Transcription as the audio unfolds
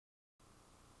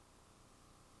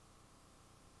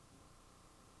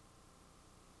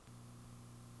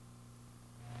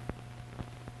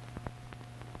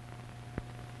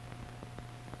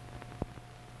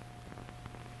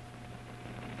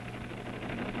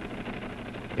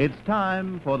It's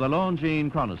time for the Longines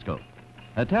Chronoscope,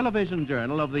 a television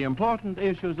journal of the important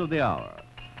issues of the hour,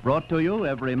 brought to you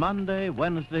every Monday,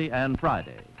 Wednesday, and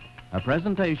Friday. A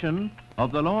presentation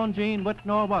of the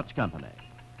Longines-Wittnauer Watch Company,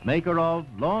 maker of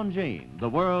Longines, the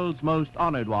world's most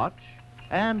honored watch,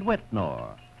 and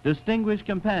Wittnauer, distinguished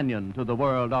companion to the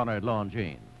world-honored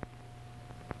Longines.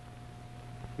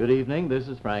 Good evening, this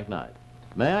is Frank Knight.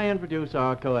 May I introduce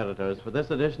our co-editors for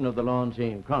this edition of the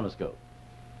Longines Chronoscope?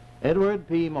 Edward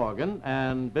P. Morgan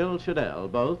and Bill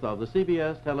Shadell, both of the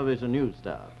CBS television news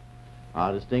staff.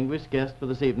 Our distinguished guest for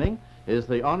this evening is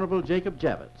the Honorable Jacob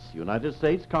Javits, United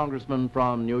States Congressman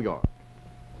from New York.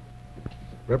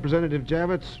 Representative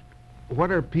Javits, what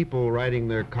are people writing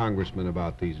their congressmen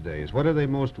about these days? What are they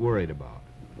most worried about?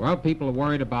 Well, people are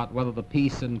worried about whether the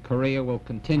peace in Korea will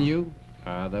continue.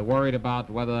 They're worried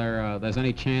about whether there's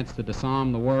any chance to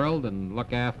disarm the world and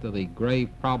look after the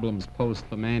grave problems posed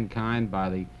for mankind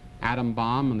by the atom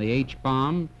bomb and the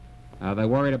H-bomb. They're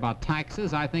worried about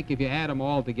taxes. I think if you add them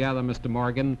all together, Mr.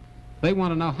 Morgan, they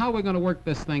want to know how we're going to work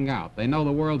this thing out. They know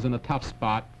the world's in a tough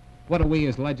spot. What are we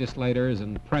as legislators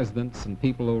and presidents and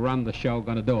people who run the show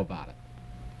going to do about it?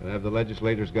 And have the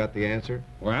legislators got the answer?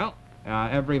 Well,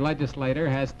 every legislator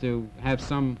has to have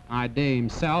some idea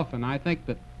himself, and I think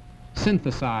that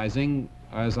synthesizing,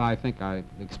 as I think I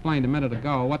explained a minute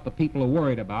ago, what the people are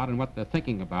worried about and what they're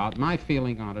thinking about, my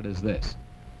feeling on it is this.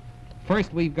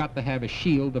 First, we've got to have a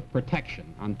shield of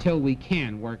protection until we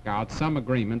can work out some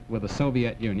agreement with the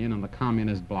Soviet Union and the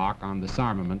communist bloc on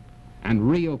disarmament and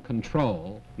real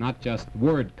control, not just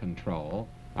word control,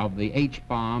 of the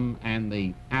H-bomb and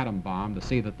the atom bomb to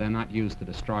see that they're not used to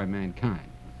destroy mankind.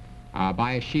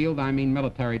 By a shield, I mean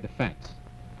military defense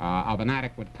of an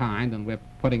adequate kind, and we're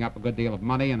putting up a good deal of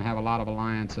money and have a lot of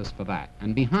alliances for that.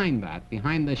 And behind that,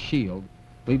 behind this shield,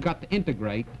 we've got to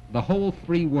integrate the whole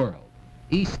free world,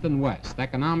 East and West,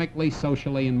 economically,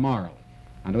 socially, and morally.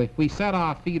 And if we set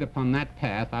our feet upon that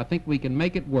path, I think we can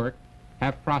make it work,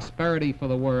 have prosperity for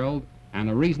the world, and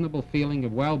a reasonable feeling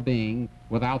of well-being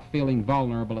without feeling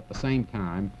vulnerable at the same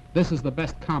time. This is the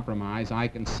best compromise I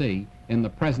can see in the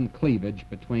present cleavage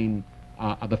between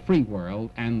the free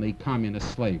world and the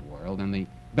communist slave world, and the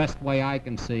best way I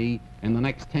can see in the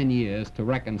next 10 years to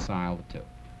reconcile the two.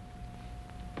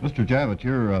 Mr. Javits,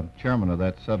 you're chairman of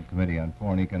that subcommittee on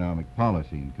foreign economic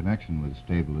policy in connection with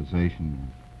stabilization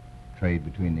of trade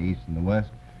between the East and the West.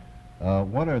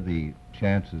 What are the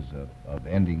chances of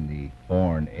ending the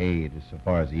foreign aid as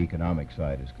far as the economic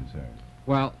side is concerned?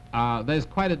 Well, there's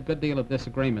quite a good deal of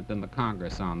disagreement in the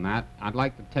Congress on that. I'd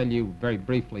like to tell you very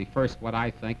briefly, first, what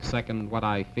I think, second, what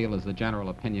I feel is the general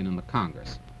opinion in the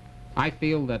Congress. I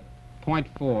feel that point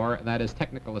 4, that is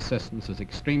technical assistance, is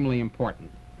extremely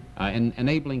important in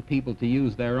enabling people to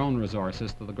use their own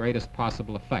resources to the greatest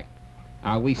possible effect.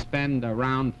 We spend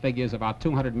round figures about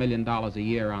 $200 million a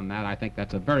year on that. I think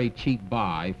that's a very cheap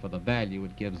buy for the value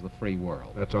it gives the free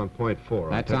world. That's on point 4.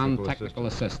 That's on technical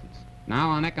assistance. Now,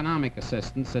 on economic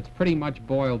assistance, it's pretty much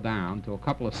boiled down to a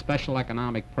couple of special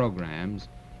economic programs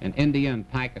in India and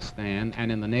Pakistan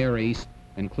and in the Near East,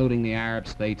 including the Arab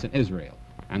states and Israel.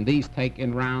 And these take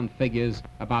in round figures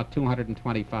about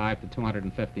 $225 to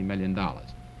 $250 million.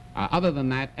 Other than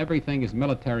that, everything is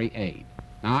military aid.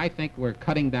 Now, I think we're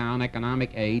cutting down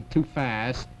economic aid too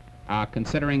fast,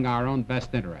 considering our own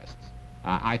best interests.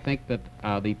 I think that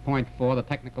the point 4, the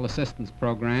technical assistance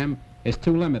program, is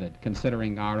too limited,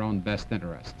 considering our own best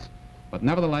interests. But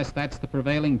nevertheless, that's the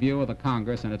prevailing view of the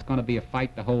Congress, and it's going to be a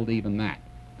fight to hold even that.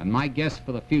 And my guess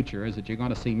for the future is that you're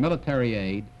going to see military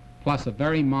aid plus a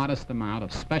very modest amount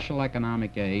of special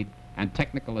economic aid and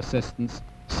technical assistance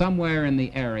somewhere in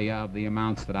the area of the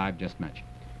amounts that I've just mentioned.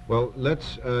 Well,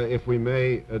 let's, if we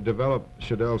may, develop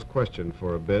Shadell's question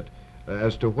for a bit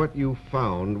as to what you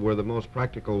found were the most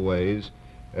practical ways,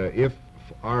 if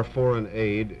our foreign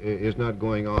aid is not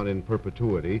going on in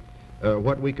perpetuity,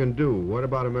 what we can do. What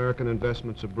about American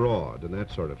investments abroad and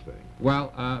that sort of thing?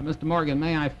 Well, Mr. Morgan,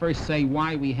 may I first say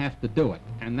why we have to do it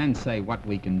and then say what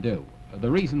we can do.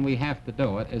 The reason we have to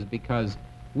do it is because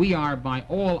we are, by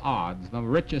all odds, the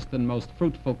richest and most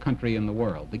fruitful country in the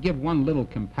world. To give one little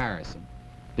comparison,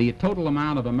 the total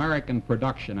amount of American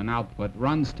production and output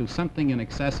runs to something in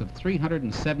excess of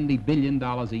 $370 billion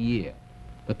a year.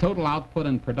 The total output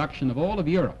and production of all of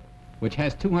Europe, which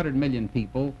has 200 million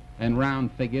people in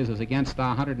round figures as against our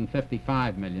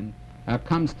 155 million,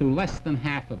 comes to less than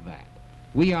half of that.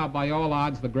 We are, by all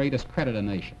odds, the greatest creditor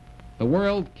nation. The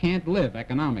world can't live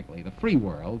economically, the free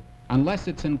world, unless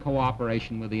it's in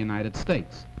cooperation with the United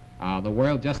States. The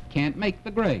world just can't make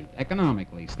the grade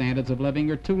economically. Standards of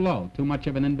living are too low, too much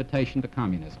of an invitation to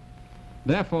communism.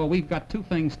 Therefore, we've got two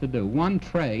things to do. One,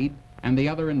 trade, and the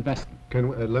other investment.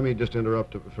 Let me just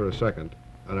interrupt for a second,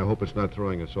 and I hope it's not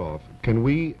throwing us off. Can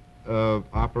we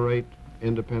operate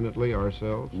independently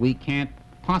ourselves? We can't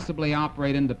possibly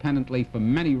operate independently for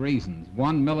many reasons.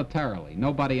 One, militarily.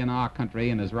 Nobody in our country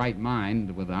in his right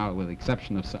mind, with the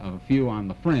exception of a few on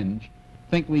the fringe,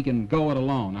 think we can go it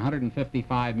alone.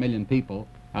 155 million people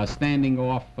standing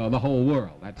off the whole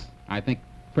world. That's, I think,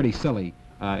 pretty silly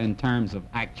in terms of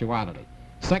actuality.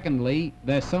 Secondly,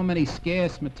 there's so many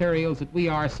scarce materials that we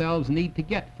ourselves need to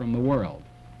get from the world,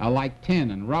 like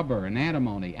tin and rubber and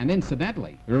antimony, and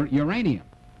incidentally, uranium,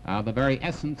 the very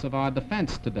essence of our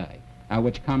defense today,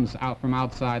 which comes out from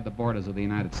outside the borders of the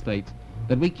United States,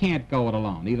 that we can't go it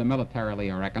alone, either militarily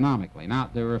or economically. Now,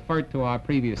 to refer to our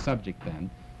previous subject then,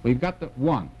 we've got to,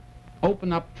 one,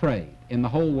 open up trade in the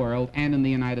whole world and in the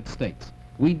United States.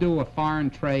 We do a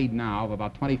foreign trade now of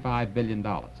about $25 billion.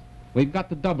 We've got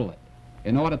to double it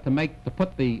in order to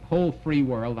put the whole free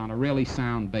world on a really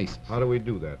sound basis. How do we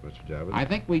do that, Mr. Javits? I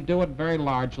think we do it very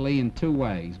largely in two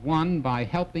ways. One, by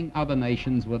helping other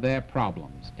nations with their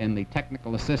problems in the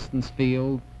technical assistance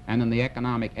field and in the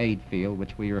economic aid field,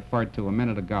 which we referred to a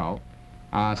minute ago.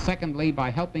 Secondly,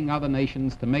 by helping other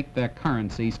nations to make their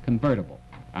currencies convertible.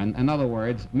 And, in other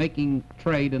words, making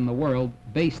trade in the world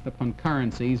based upon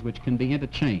currencies which can be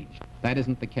interchanged. That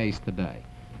isn't the case today.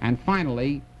 And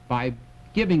finally, by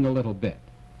giving a little bit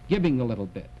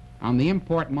on the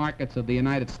import markets of the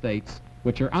United States,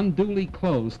 which are unduly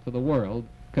closed to the world,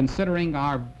 considering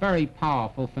our very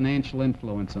powerful financial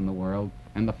influence in the world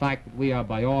and the fact that we are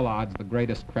by all odds the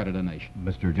greatest creditor nation.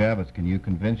 Mr. Javits, can you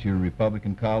convince your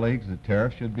Republican colleagues that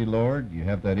tariffs should be lowered? You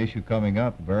have that issue coming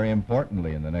up very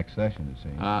importantly in the next session, it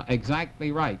seems.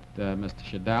 Exactly right, Mr.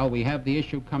 Shadell. We have the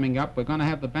issue coming up. We're going to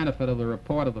have the benefit of the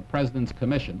report of the President's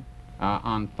Commission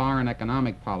on foreign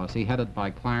economic policy, headed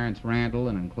by Clarence Randall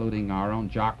and including our own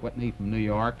Jock Whitney from New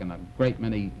York and a great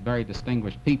many very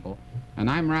distinguished people. And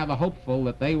I'm rather hopeful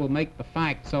that they will make the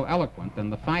facts so eloquent,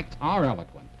 and the facts are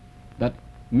eloquent, that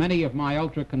many of my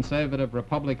ultra-conservative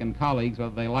Republican colleagues,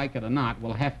 whether they like it or not,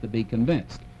 will have to be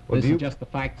convinced. Well, this is just the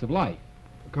facts of life.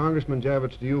 Congressman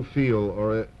Javits, do you feel,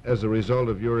 or as a result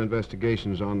of your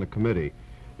investigations on the committee,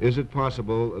 is it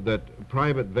possible that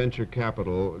private venture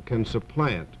capital can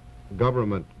supplant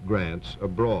government grants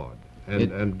abroad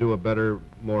and do a better,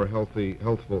 more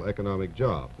healthful economic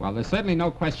job? Well, there's certainly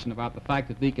no question about the fact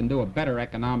that we can do a better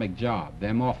economic job.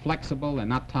 They're more flexible, they're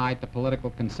not tied to political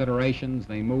considerations,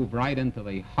 they move right into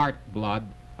the heart blood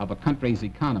of a country's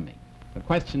economy. The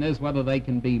question is whether they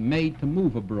can be made to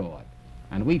move abroad.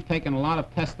 And we've taken a lot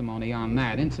of testimony on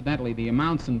that. Incidentally, the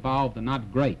amounts involved are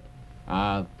not great.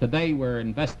 Today we're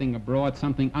investing abroad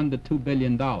something under $2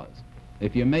 billion.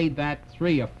 If you made that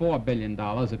 $3 or $4 billion,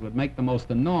 it would make the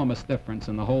most enormous difference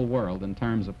in the whole world in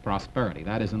terms of prosperity.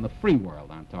 That is, in the free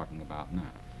world I'm talking about now.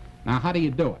 Now, how do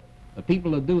you do it? The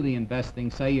people who do the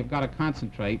investing say you've got to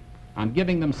concentrate on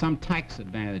giving them some tax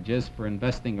advantages for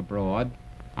investing abroad,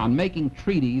 on making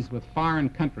treaties with foreign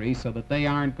countries so that they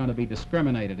aren't going to be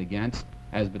discriminated against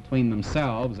as between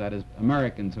themselves, that is,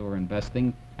 Americans who are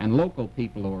investing and local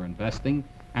people who are investing,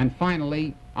 and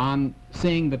finally, on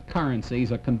seeing that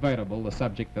currencies are convertible, the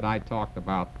subject that I talked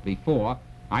about before.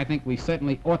 I think we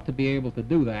certainly ought to be able to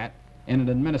do that in an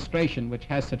administration which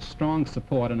has such strong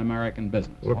support in American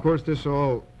business. Well, of course, this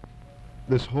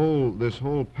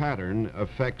whole pattern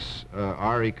affects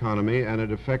our economy, and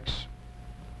it affects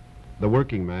the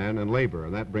working man and labor,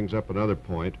 and that brings up another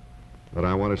point that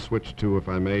I want to switch to, if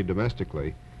I may,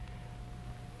 domestically.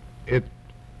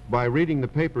 By reading the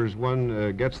papers,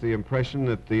 one gets the impression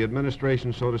that the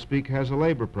administration, so to speak, has a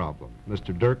labor problem.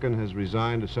 Mr. Durkin has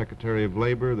resigned as Secretary of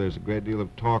Labor. There's a great deal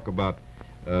of talk about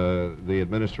the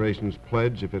administration's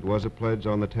pledge, if it was a pledge,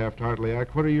 on the Taft-Hartley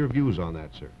Act. What are your views on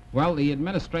that, sir? Well, the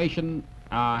administration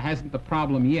hasn't the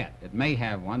problem yet. It may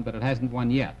have one, but it hasn't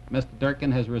one yet. Mr.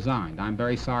 Durkin has resigned. I'm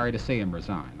very sorry to see him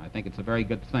resign. I think it's a very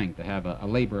good thing to have a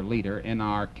labor leader in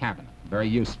our cabinet. Very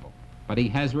useful. But he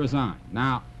has resigned.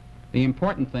 Now, the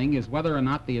important thing is whether or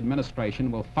not the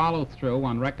administration will follow through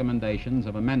on recommendations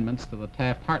of amendments to the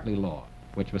Taft-Hartley law,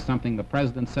 which was something the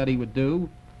President said he would do,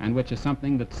 and which is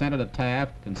something that Senator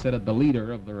Taft, considered the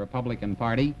leader of the Republican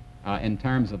Party in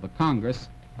terms of the Congress,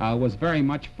 was very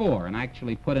much for, and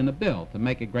actually put in a bill to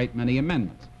make a great many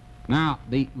amendments. Now,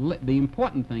 the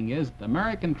important thing is the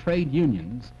American trade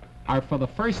unions are, for the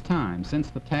first time since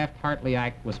the Taft-Hartley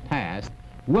Act was passed,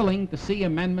 willing to see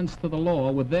amendments to the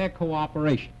law with their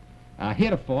cooperation.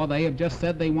 Heretofore, they have just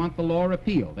said they want the law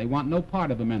repealed. They want no part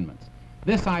of amendments.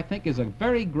 This, I think, is a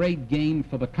very great gain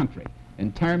for the country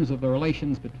in terms of the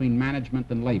relations between management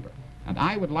and labor. And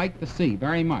I would like to see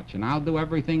very much, and I'll do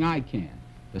everything I can,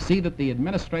 to see that the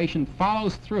administration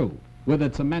follows through with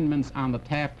its amendments on the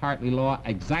Taft-Hartley law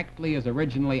exactly as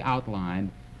originally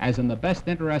outlined, as in the best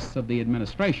interests of the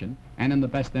administration and in the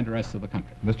best interests of the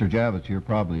country. Mr. Javits, you're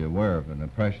probably aware of an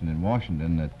impression in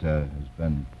Washington that has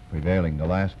been prevailing the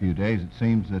last few days. It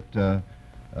seems that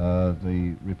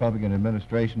the Republican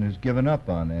administration has given up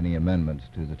on any amendments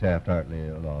to the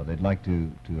Taft-Hartley law. They'd like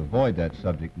to avoid that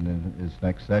subject in this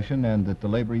next session, and that the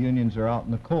labor unions are out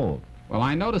in the cold. Well,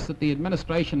 I notice that the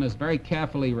administration has very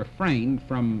carefully refrained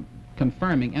from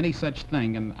confirming any such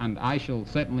thing, and I shall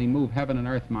certainly move heaven and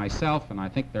earth myself, and I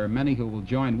think there are many who will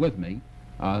join with me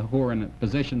who are in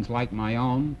positions like my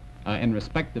own in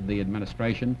respect of the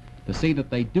administration, to see that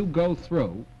they do go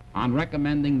through on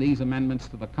recommending these amendments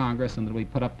to the Congress, and that we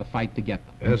put up the fight to get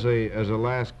them. As a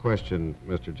last question,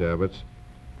 Mr. Javits,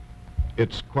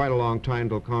 it's quite a long time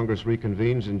till Congress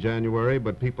reconvenes in January,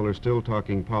 but people are still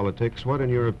talking politics. What, in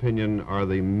your opinion, are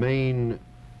the main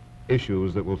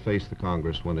issues that will face the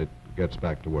Congress when it gets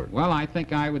back to work? Well, I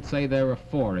think I would say there are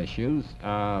 4 issues.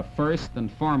 First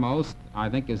and foremost, I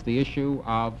think, is the issue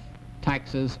of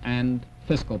taxes and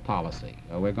fiscal policy.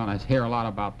 We're going to hear a lot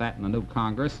about that in the new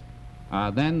Congress.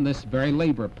 Then this very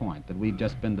labor point that we've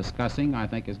just been discussing, I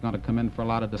think, is going to come in for a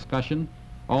lot of discussion.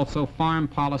 Also foreign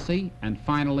policy, and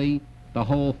finally the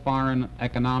whole foreign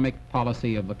economic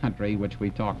policy of the country, which we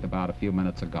talked about a few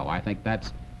minutes ago. I think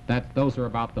those are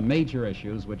about the major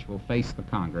issues which will face the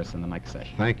Congress in the next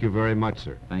session. Thank you very much,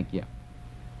 sir. Thank you.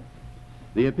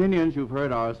 The opinions you've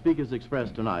heard our speakers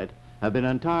express tonight have been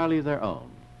entirely their own.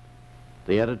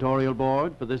 The editorial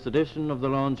board for this edition of the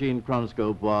Longines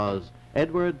Chronoscope was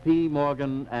Edward P.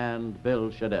 Morgan and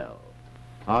Bill Shadell.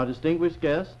 Our distinguished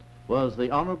guest was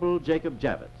the Honorable Jacob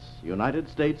Javits, United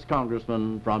States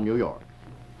Congressman from New York.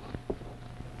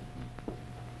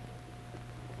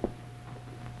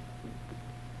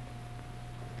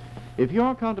 If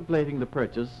you're contemplating the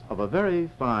purchase of a very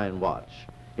fine watch,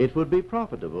 it would be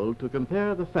profitable to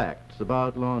compare the facts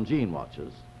about Longines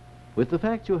watches with the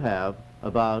facts you have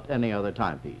about any other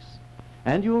timepiece.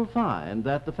 And you'll find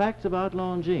that the facts about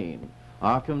Longines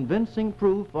are convincing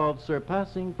proof of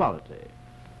surpassing quality,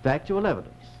 factual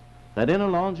evidence that in a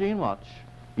Longines watch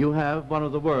you have one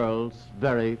of the world's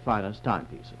very finest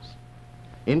timepieces.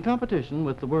 In competition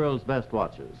with the world's best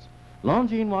watches,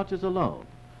 Longines watches alone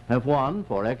have won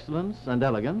for excellence and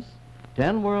elegance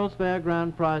 10 World's Fair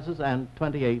Grand Prizes and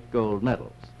 28 gold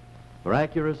medals. For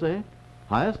accuracy,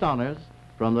 highest honors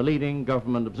from the leading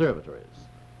government observatories.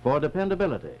 For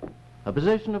dependability, a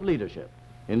position of leadership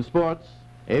in sports,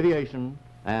 aviation,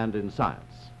 and in science.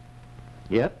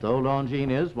 Yet, though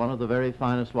Longines is one of the very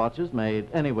finest watches made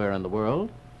anywhere in the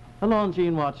world, a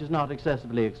Longines watch is not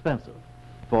excessively expensive,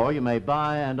 for you may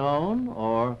buy and own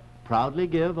or proudly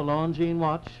give a Longines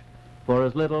watch for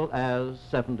as little as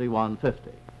 $71.50.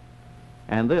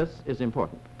 And this is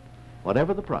important.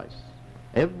 Whatever the price,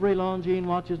 every Longines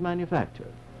watch is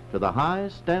manufactured to the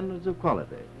highest standards of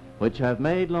quality, which have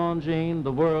made Longines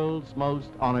the world's most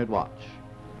honored watch,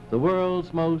 the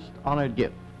world's most honored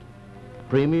gift,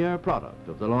 premier product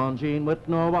of the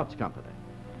Longines-Wittnauer Watch Company,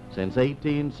 since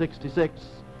 1866,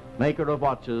 maker of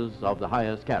watches of the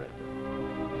highest character.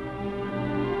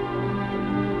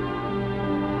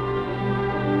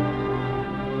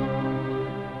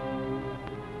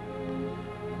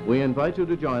 We invite you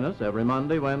to join us every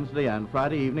Monday, Wednesday, and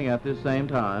Friday evening at this same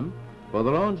time for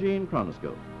the Longines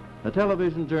Chronoscope, a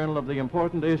television journal of the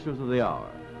important issues of the hour,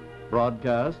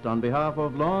 broadcast on behalf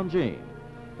of Longines,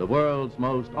 the world's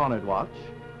most honored watch,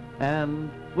 and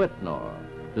Wittnauer,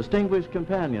 distinguished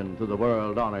companion to the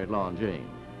world-honored Longines.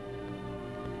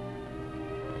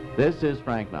 This is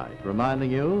Frank Knight,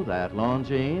 reminding you that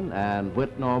Longines and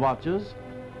Wittnauer watches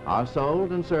are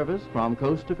sold and serviced from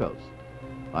coast to coast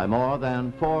by more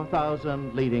than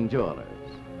 4,000 leading jewelers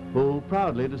who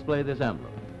proudly display this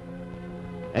emblem.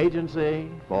 Agency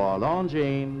for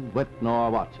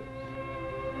Longines-Wittnauer watches.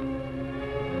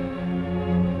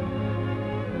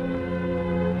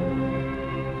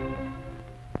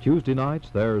 Tuesday nights,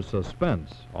 there's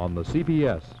Suspense on the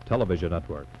CBS television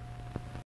network.